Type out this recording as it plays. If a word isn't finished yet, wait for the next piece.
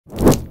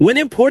When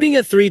importing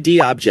a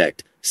 3D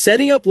object,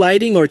 setting up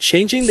lighting or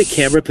changing the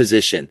camera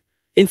position.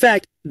 In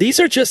fact, these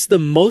are just the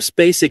most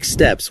basic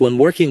steps when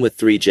working with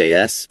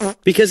Three.Js,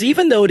 because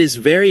even though it is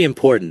very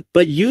important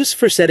but used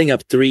for setting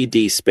up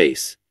 3D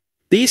space,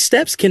 these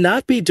steps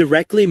cannot be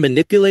directly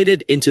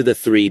manipulated into the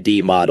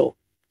 3D model.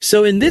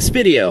 So in this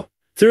video,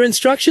 through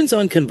instructions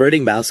on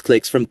converting mouse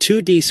clicks from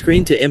 2D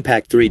screen to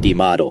impact 3D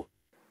model,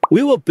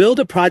 we will build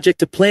a project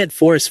to plant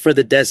forests for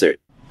the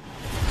desert.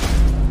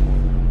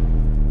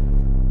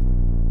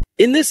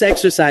 In this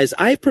exercise,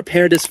 I have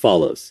prepared as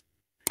follows.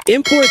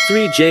 Import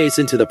Three.Js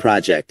into the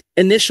project,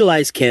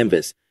 initialize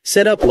canvas,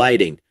 set up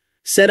lighting,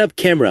 set up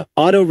camera,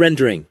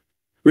 auto-rendering,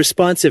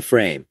 responsive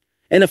frame,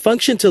 and a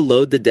function to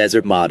load the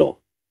desert model.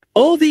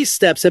 All these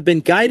steps have been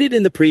guided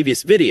in the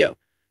previous video.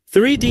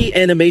 3D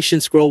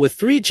animation scroll with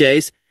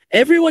Three.Js,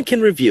 everyone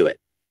can review it.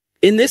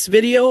 In this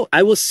video,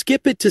 I will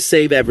skip it to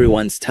save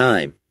everyone's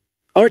time.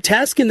 Our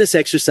task in this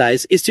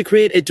exercise is to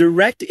create a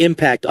direct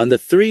impact on the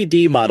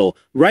 3D model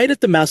right at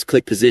the mouse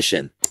click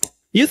position.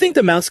 You think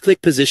the mouse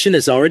click position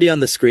is already on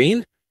the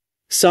screen?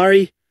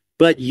 Sorry,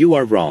 but you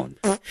are wrong.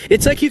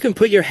 It's like you can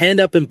put your hand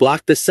up and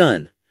block the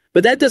sun,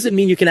 but that doesn't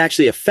mean you can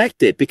actually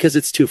affect it because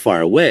it's too far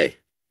away.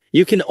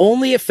 You can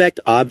only affect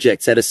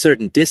objects at a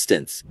certain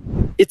distance.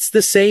 It's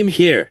the same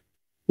here.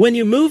 When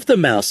you move the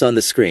mouse on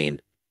the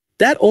screen,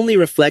 that only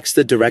reflects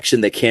the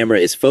direction the camera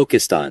is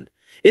focused on.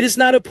 It is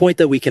not a point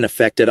that we can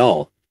affect at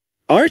all.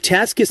 Our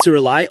task is to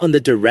rely on the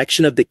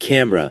direction of the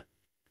camera.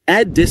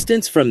 Add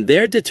distance from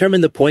there, determine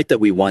the point that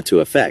we want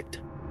to affect.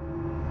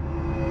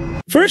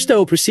 First, I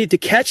will proceed to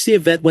catch the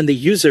event when the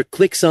user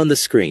clicks on the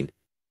screen.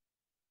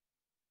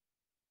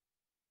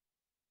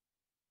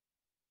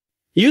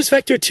 Use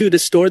vector2 to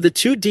store the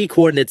 2D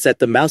coordinates that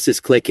the mouse is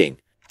clicking.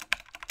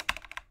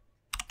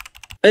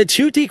 A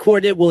 2D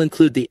coordinate will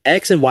include the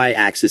X and Y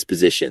axis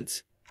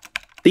positions.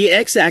 The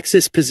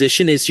X-axis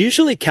position is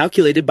usually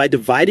calculated by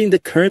dividing the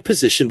current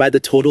position by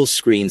the total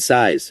screen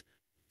size.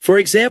 For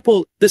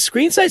example, the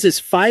screen size is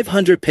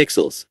 500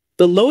 pixels.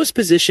 The lowest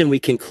position we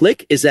can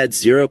click is at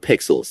 0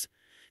 pixels.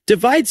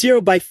 Divide 0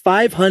 by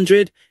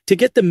 500 to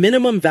get the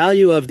minimum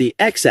value of the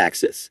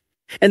X-axis.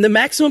 And the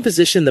maximum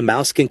position the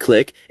mouse can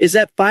click is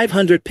at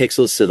 500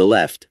 pixels to the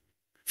left.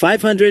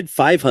 500,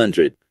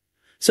 500.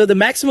 So the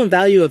maximum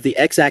value of the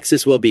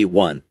X-axis will be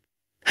 1.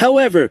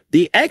 However,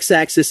 the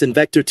X-axis in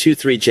vector2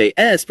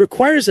 Three.Js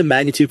requires a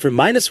magnitude from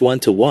 -1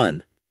 to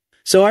 1.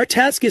 So our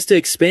task is to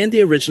expand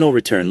the original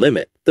return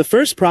limit. The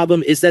first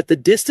problem is that the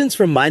distance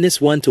from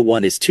 -1 to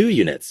 1 is 2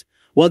 units,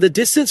 while the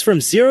distance from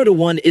 0 to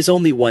 1 is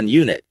only 1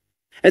 unit.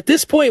 At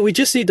this point, we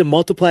just need to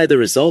multiply the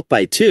result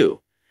by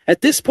 2.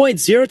 At this point,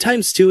 0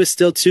 times 2 is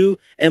still 2,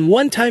 and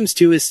 1 times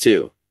 2 is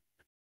 2.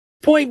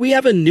 Point, we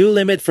have a new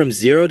limit from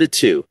 0 to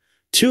 2,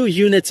 2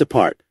 units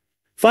apart.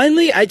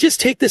 Finally, I just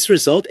take this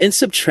result and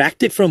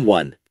subtract it from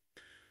 1.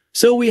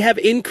 So we have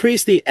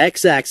increased the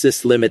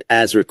X-axis limit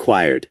as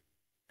required.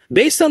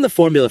 Based on the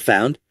formula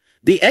found,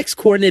 the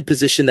X-coordinate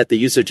position that the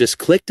user just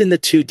clicked in the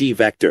 2D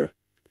vector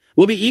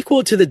will be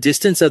equal to the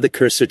distance of the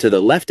cursor to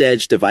the left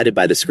edge divided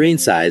by the screen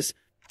size,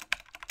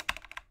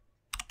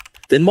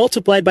 then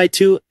multiplied by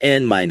 2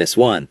 and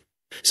 -1.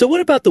 So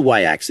what about the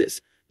Y-axis?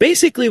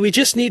 Basically, we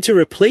just need to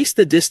replace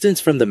the distance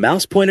from the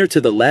mouse pointer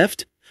to the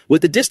left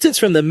with the distance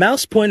from the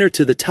mouse pointer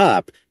to the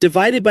top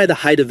divided by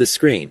the height of the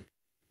screen,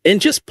 and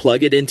just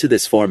plug it into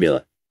this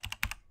formula.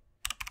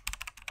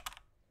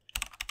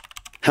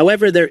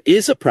 However, there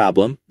is a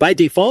problem. By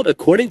default,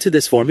 according to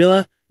this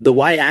formula, the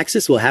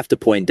Y-axis will have to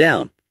point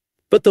down,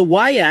 but the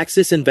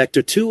Y-axis in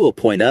vector2 will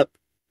point up.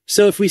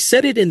 So if we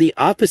set it in the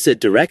opposite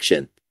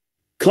direction,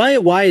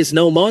 client Y is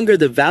no longer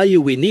the value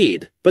we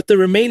need, but the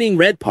remaining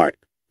red part.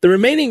 The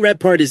remaining red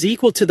part is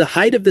equal to the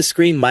height of the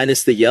screen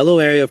minus the yellow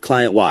area of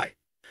client Y.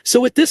 So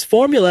with this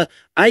formula,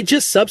 I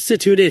just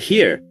substitute it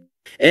here,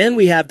 and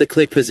we have the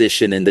click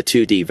position in the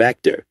 2D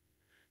vector.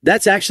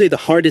 That's actually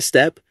the hardest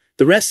step.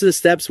 The rest of the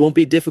steps won't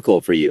be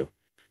difficult for you.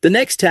 The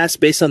next task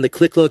based on the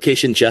click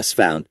location just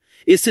found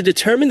is to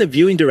determine the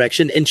viewing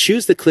direction and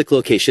choose the click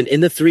location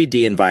in the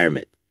 3D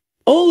environment.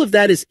 All of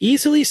that is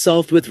easily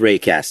solved with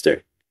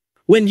Raycaster.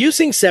 When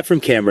using set from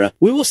camera,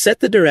 we will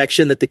set the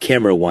direction that the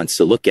camera wants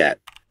to look at.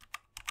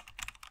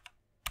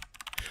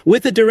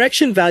 With the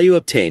direction value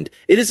obtained,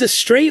 it is a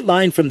straight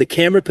line from the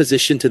camera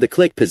position to the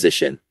click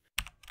position.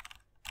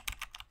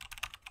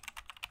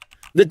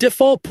 The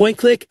default point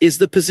click is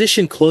the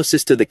position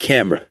closest to the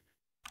camera.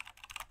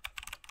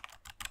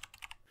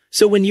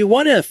 So when you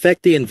want to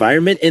affect the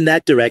environment in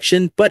that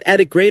direction, but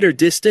at a greater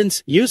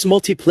distance, use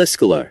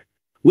multipliscalar,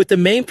 with the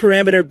main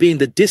parameter being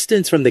the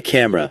distance from the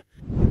camera.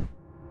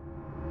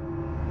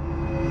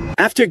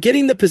 After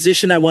getting the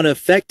position I want to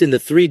affect in the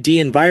 3D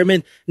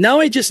environment,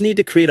 now I just need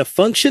to create a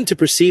function to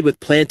proceed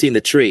with planting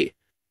the tree.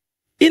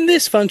 In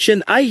this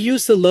function, I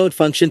use the load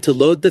function to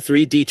load the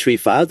 3D tree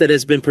file that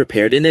has been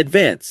prepared in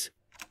advance.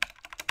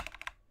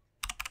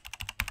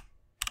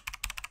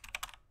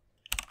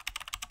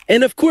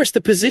 And of course,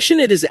 the position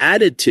it is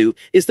added to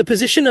is the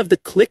position of the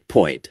click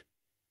point.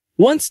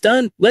 Once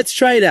done, let's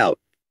try it out.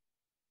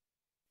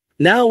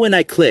 Now when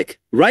I click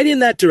right in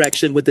that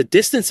direction with a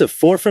distance of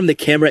 4 from the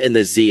camera in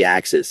the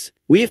z-axis,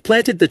 we've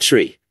planted the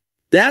tree.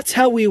 That's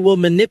how we will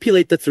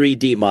manipulate the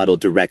 3D model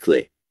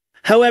directly.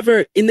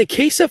 However, in the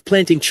case of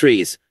planting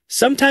trees,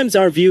 sometimes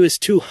our view is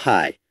too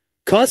high,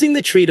 causing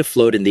the tree to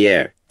float in the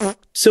air.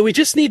 So we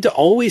just need to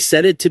always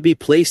set it to be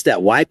placed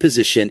at Y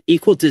position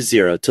equal to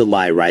 0 to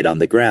lie right on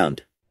the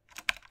ground.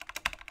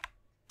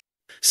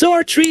 So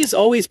our tree is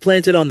always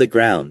planted on the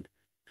ground.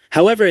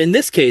 However, in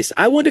this case,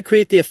 I want to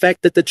create the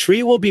effect that the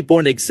tree will be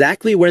born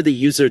exactly where the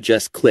user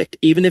just clicked,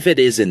 even if it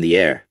is in the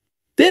air,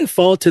 then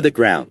fall to the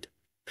ground.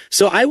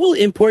 So I will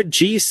import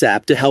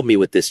GSAP to help me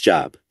with this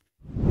job.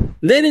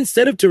 Then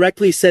instead of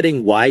directly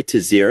setting Y to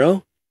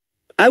 0,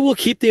 I will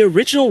keep the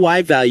original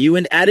Y value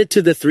and add it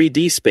to the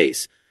 3D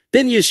space,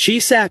 then use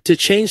GSAP to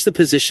change the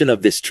position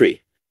of this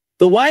tree.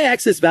 The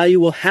Y-axis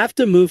value will have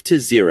to move to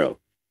 0.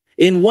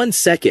 In 1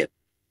 second,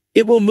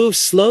 it will move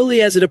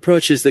slowly as it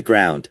approaches the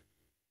ground.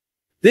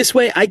 This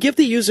way, I give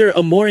the user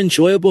a more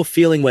enjoyable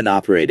feeling when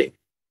operating.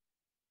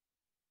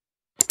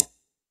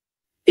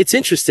 It's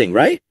interesting,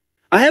 right?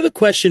 I have a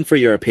question for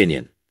your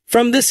opinion.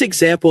 From this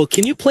example,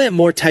 can you plant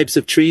more types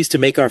of trees to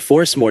make our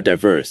forest more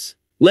diverse?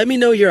 Let me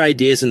know your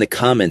ideas in the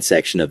comment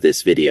section of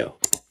this video.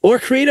 Or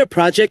create a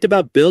project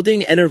about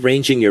building and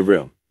arranging your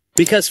room.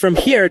 Because from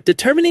here,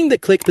 determining the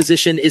click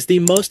position is the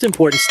most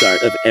important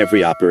start of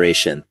every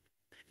operation.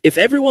 If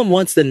everyone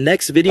wants the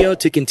next video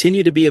to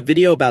continue to be a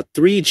video about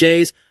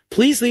Three.Js,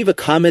 please leave a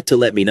comment to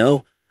let me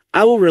know.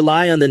 I will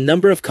rely on the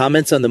number of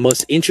comments on the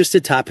most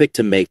interested topic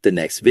to make the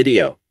next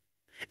video.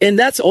 And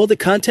that's all the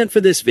content for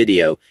this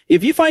video.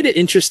 If you find it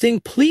interesting,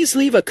 please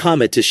leave a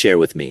comment to share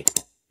with me.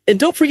 And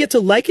don't forget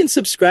to like and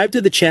subscribe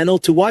to the channel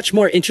to watch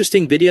more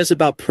interesting videos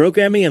about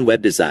programming and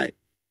web design.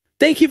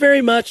 Thank you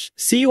very much.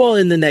 See you all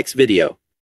in the next video.